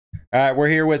All right, we're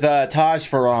here with Taj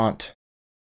Farrant.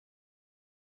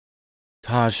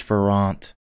 Taj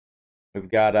Farrant.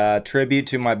 We've got a tribute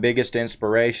to my biggest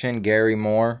inspiration, Gary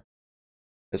Moore.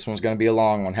 This one's going to be a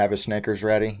long one. Have his Snickers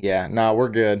ready? Yeah, no, we're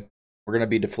good. We're going to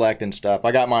be deflecting stuff.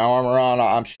 I got my armor on.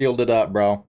 I'm shielded up,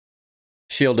 bro.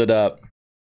 Shielded up.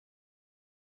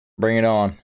 Bring it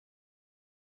on.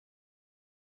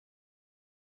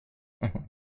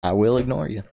 I will ignore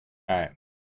you. All right.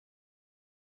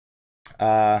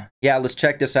 Yeah, let's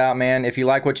check this out, man. If you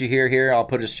like what you hear here, I'll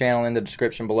put his channel in the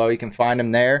description below. You can find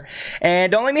him there.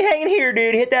 And don't let me hanging here,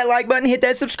 dude. Hit that like button, hit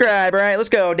that subscribe. All right, let's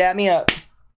go. Dap me up.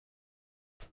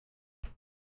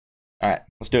 All right,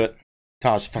 let's do it.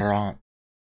 Taj Farrant.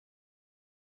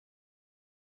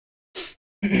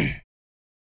 Hold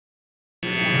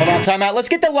on, time out. Let's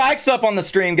get the likes up on the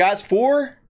stream, guys.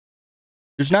 4?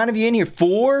 There's 9 of you in here.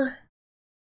 4?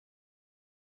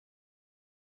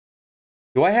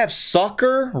 Do I have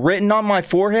sucker written on my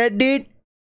forehead, dude?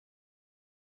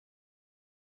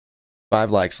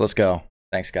 5 likes. Let's go.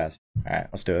 Thanks, guys. All right,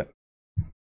 let's do it.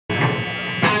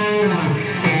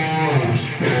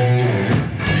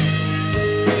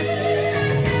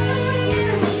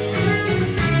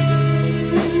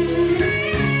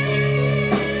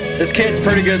 This kid's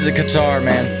pretty good at the guitar,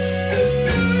 man.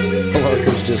 The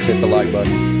lurkers just hit the like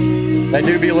button. They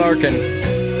do be lurking.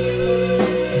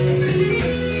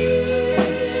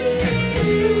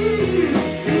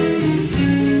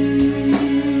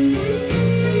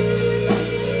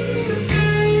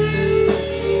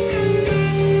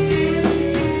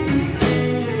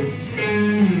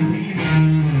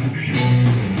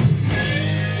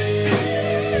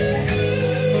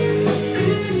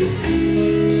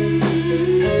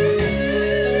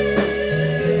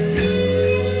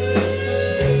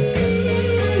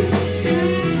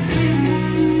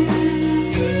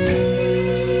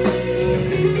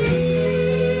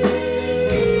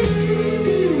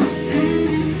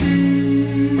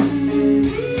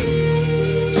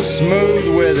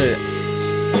 Smooth with it.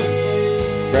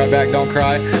 Right back, don't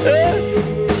cry.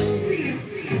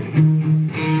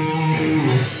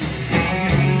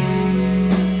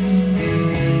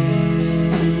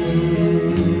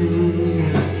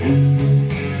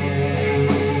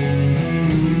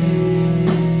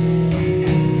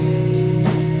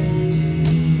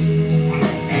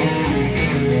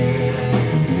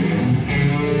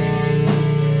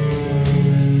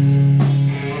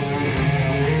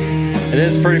 It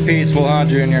is pretty peaceful, huh,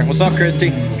 Junior? What's up,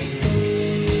 Christy?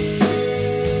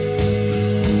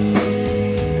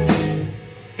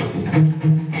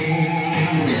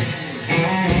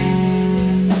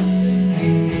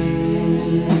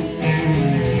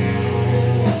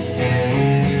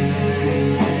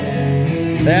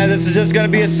 Yeah, this is just going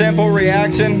to be a simple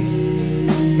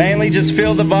reaction. Mainly just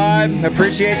feel the vibe,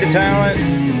 appreciate the talent.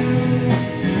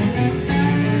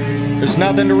 There's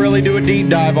nothing to really do a deep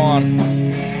dive on.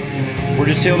 We're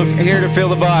just here to feel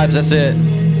the vibes, that's it.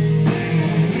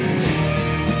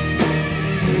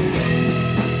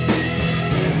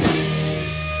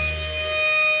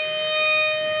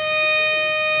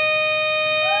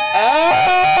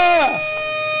 Ah!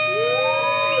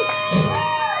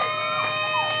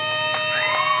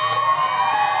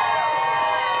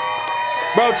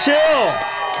 Bro, chill!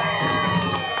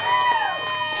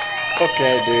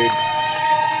 Okay, dude.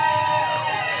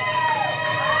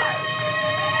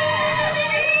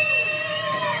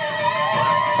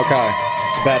 Okay,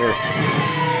 it's better.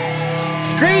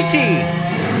 Screechy!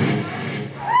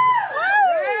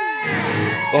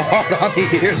 Go hard on the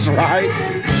ears, right?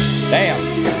 Damn.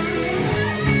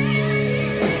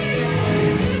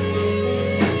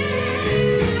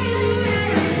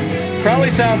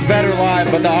 Probably sounds better live,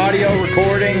 but the audio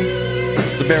recording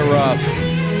is a bit rough.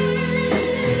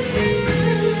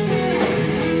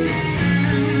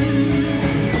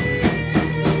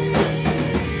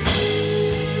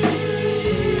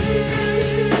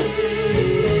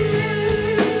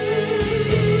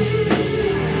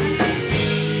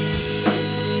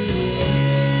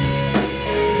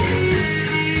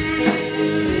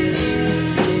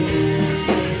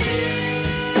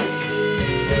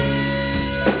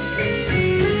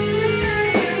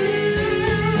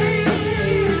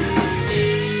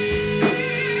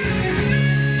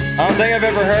 I don't think I've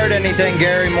ever heard anything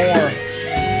Gary Moore.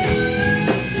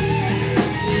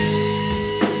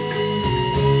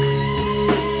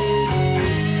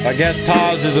 I guess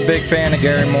Taj is a big fan of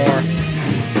Gary Moore.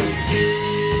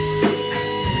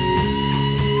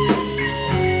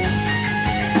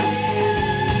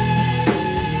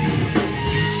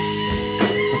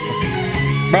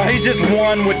 Bro, he's just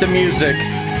one with the music.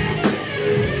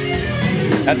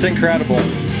 That's incredible.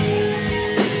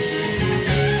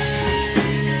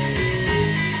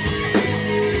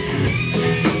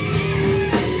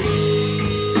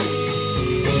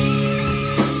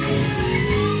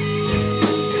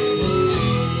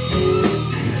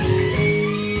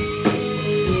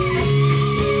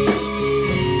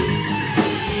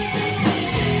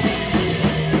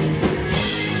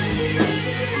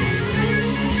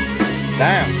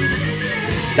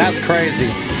 Damn. That's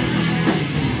crazy.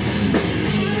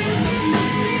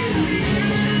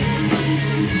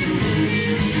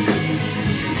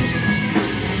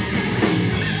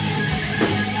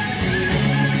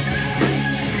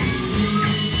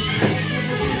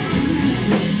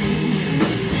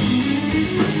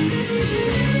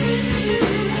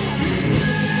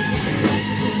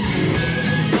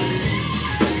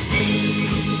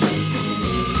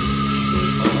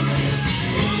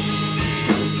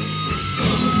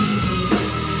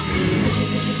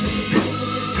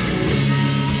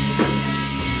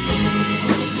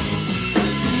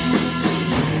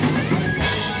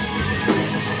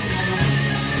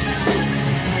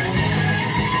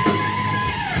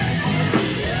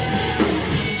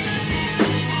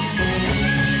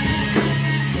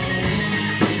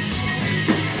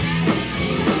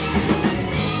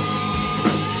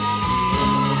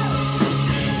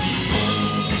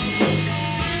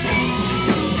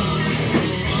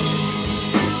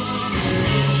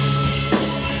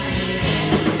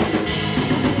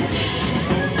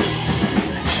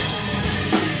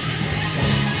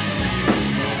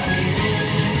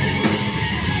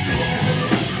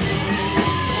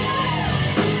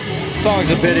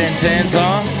 Song's a bit intense,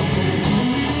 huh?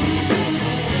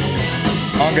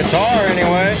 On guitar,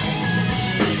 anyway.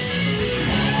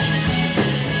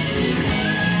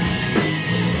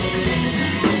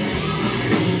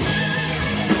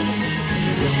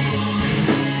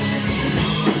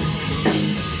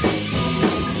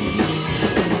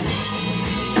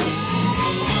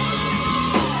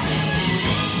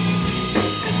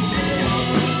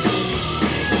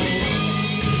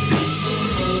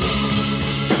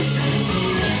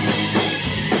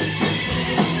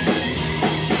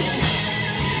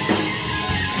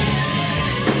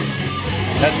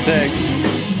 That's sick.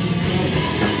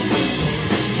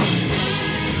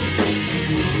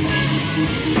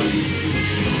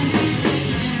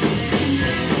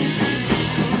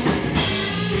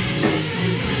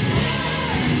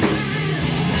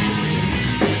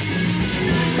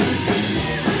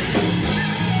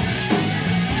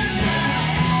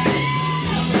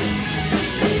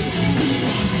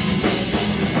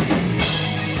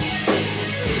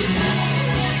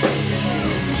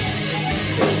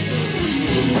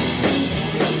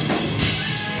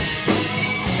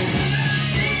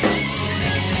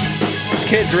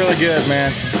 Kid's really good,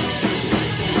 man.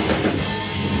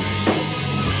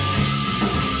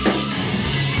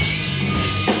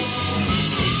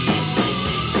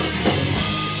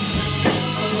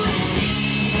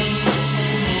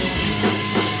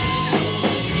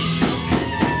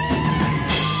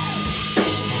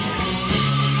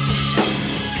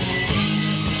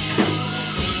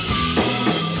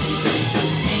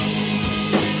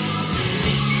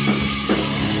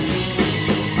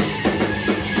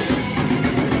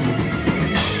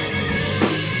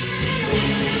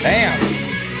 Damn.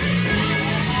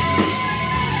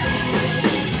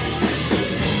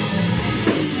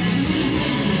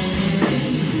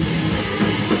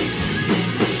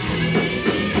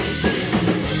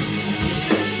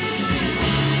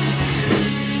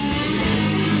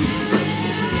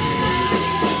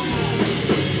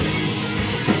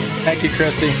 Thank you,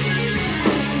 Christy.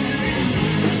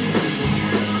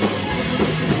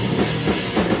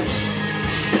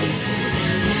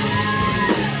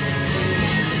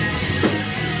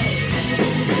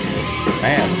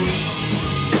 Man.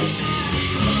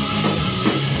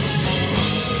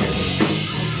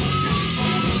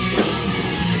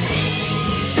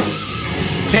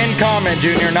 Pin comment,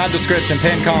 Junior, not description.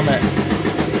 Pin comment.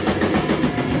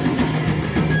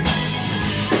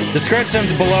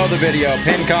 Description's below the video.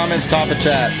 Pin comments, top of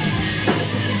chat.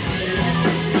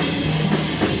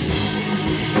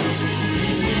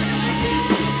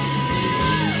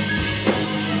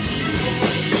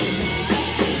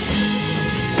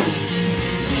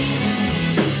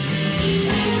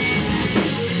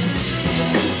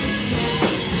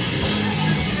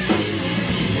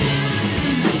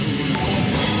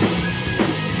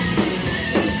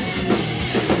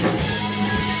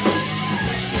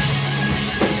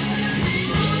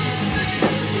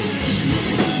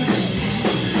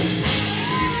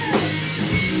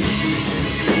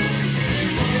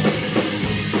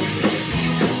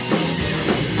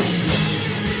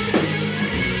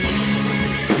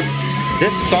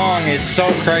 This song is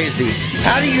so crazy.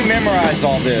 How do you memorize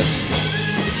all this?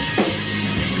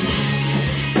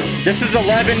 This is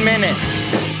 11 minutes.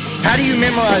 How do you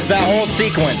memorize that whole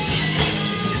sequence?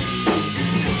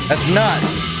 That's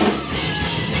nuts.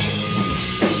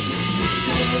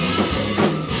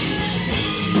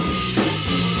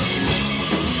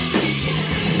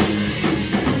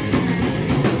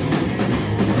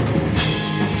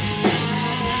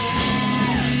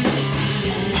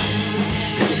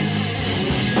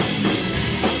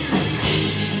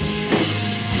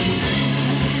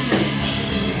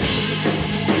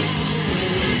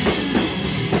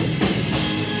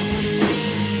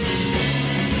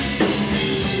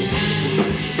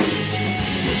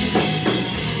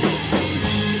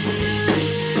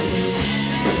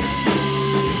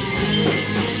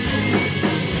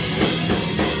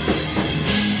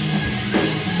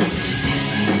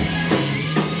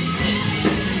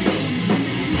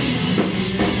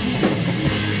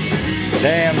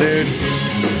 dude.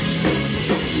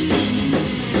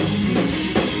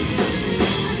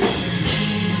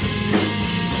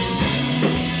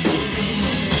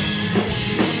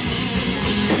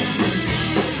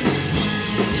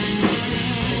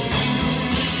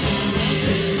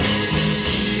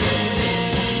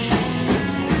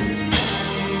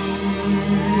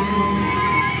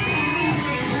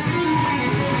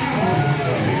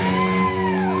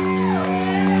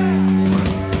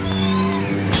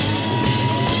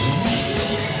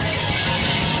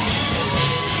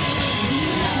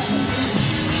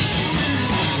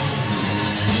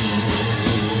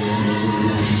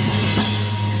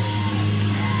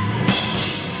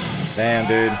 Damn,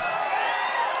 dude.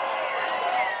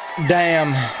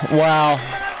 Damn. Wow.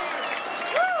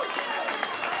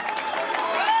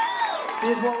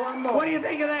 What do you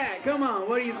think of that? Come on,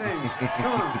 what do you think?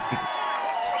 Come on.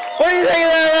 What do you think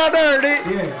of that out there, dude?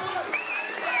 Yeah.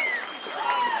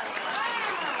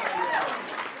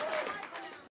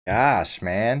 Gosh,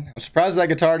 man. I'm surprised that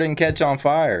guitar didn't catch on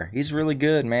fire. He's really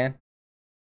good, man.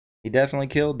 He definitely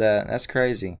killed that. That's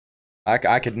crazy.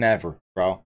 I could never,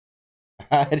 bro.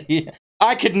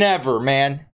 I could never,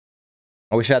 man.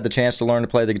 I wish I had the chance to learn to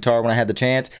play the guitar when I had the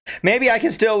chance. Maybe I can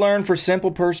still learn for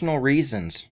simple personal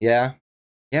reasons. Yeah?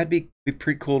 Yeah, it'd be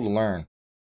pretty cool to learn.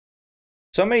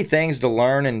 So many things to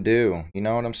learn and do. You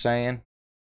know what I'm saying?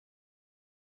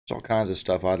 There's all kinds of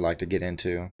stuff I'd like to get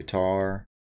into. Guitar,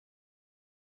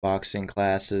 boxing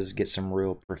classes, get some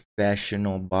real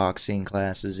professional boxing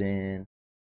classes in.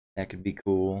 That could be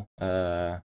cool.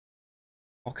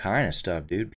 All kind of stuff,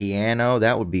 dude. Piano,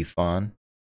 that would be fun.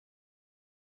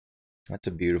 That's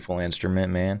a beautiful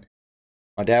instrument, man.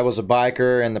 My dad was a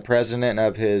biker and the president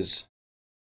of his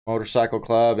motorcycle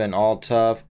club and all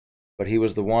tough, but he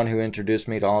was the one who introduced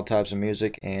me to all types of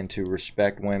music and to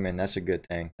respect women. That's a good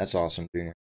thing. That's awesome,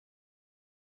 Junior.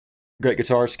 Great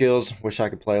guitar skills. Wish I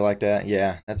could play like that.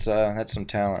 Yeah, that's some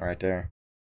talent right there.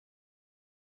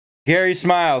 Gary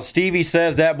smiles. Stevie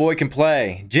says that boy can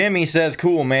play. Jimmy says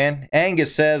cool, man.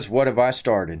 Angus says, what have I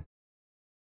started?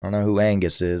 I don't know who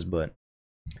Angus is, but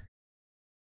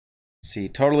see,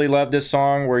 totally love this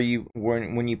song where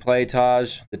when you play,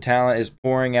 Taj. The talent is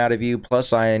pouring out of you.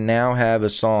 Plus, I now have a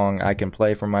song I can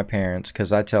play for my parents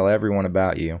because I tell everyone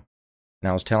about you. And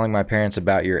I was telling my parents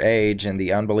about your age and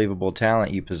the unbelievable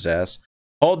talent you possess.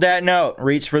 Hold that note.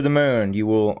 Reach for the moon. You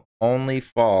will only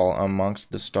fall amongst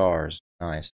the stars.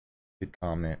 Nice. Good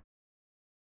comment.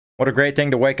 What a great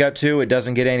thing to wake up to. It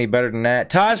doesn't get any better than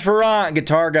that. Taj Farrant,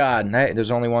 guitar god. Hey,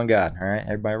 there's only one god. All right,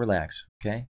 everybody relax.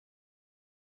 Okay?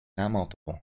 Not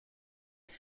multiple.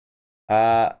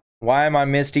 Why am I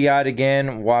misty-eyed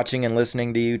again watching and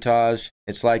listening to you, Taj?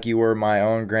 It's like you were my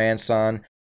own grandson.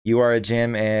 You are a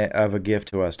gem of a gift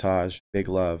to us, Taj. Big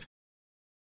love.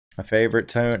 My favorite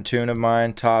tune of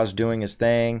mine, Taj doing his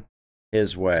thing,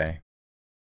 his way.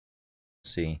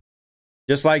 Let's see.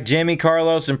 Just like Jimmy,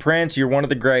 Carlos, and Prince, you're one of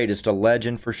the greatest. A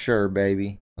legend for sure,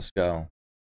 baby. Let's go.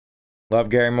 Love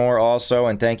Gary Moore also,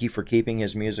 and thank you for keeping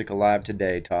his music alive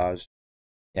today, Taj.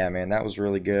 Yeah, man, that was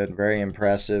really good. Very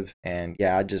impressive. And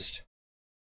yeah,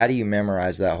 how do you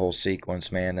memorize that whole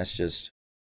sequence, man? That's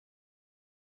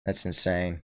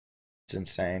insane. It's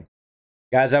insane.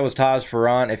 Guys, that was Taj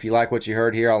Farrant. If you like what you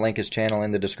heard here, I'll link his channel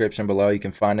in the description below. You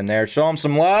can find him there. Show him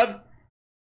some love.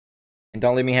 And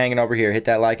don't leave me hanging over here. Hit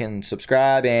that like and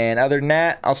subscribe. And other than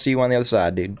that, I'll see you on the other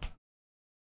side, dude.